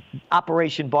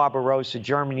Operation Barbarossa,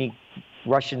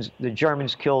 the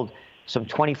Germans killed some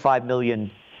 25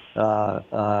 million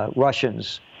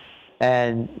Russians,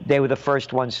 and they were the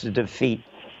first ones to defeat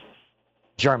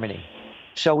Germany.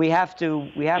 So we have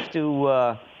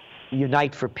to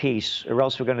unite for peace, or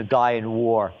else we're going to die in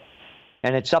war.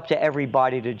 And it's up to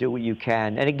everybody to do what you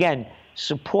can. And again,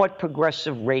 support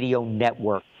Progressive Radio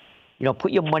Network. You know,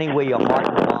 put your money where your heart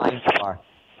and mind are,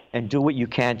 and do what you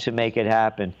can to make it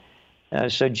happen.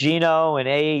 So Gino and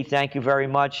A, thank you very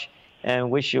much, and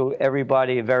wish you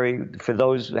everybody for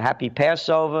those, happy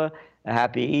Passover, a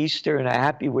happy Easter, and a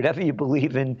happy whatever you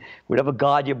believe in, whatever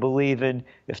God you believe in.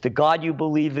 If the God you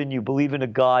believe in a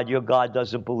God, your God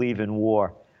doesn't believe in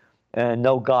war. And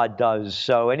no God does.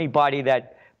 So anybody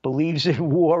that believes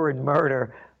in war and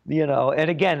murder, you know,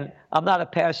 and again, I'm not a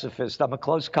pacifist. I'm a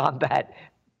close combat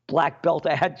black belt.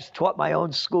 I had taught my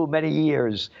own school many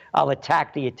years. I'll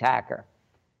attack the attacker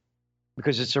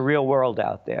because it's a real world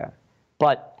out there.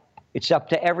 But it's up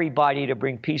to everybody to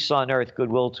bring peace on earth,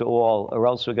 goodwill to all, or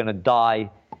else we're going to die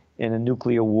in a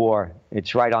nuclear war.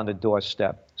 It's right on the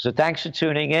doorstep. So thanks for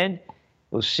tuning in.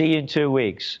 We'll see you in 2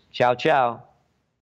 weeks. Ciao, ciao.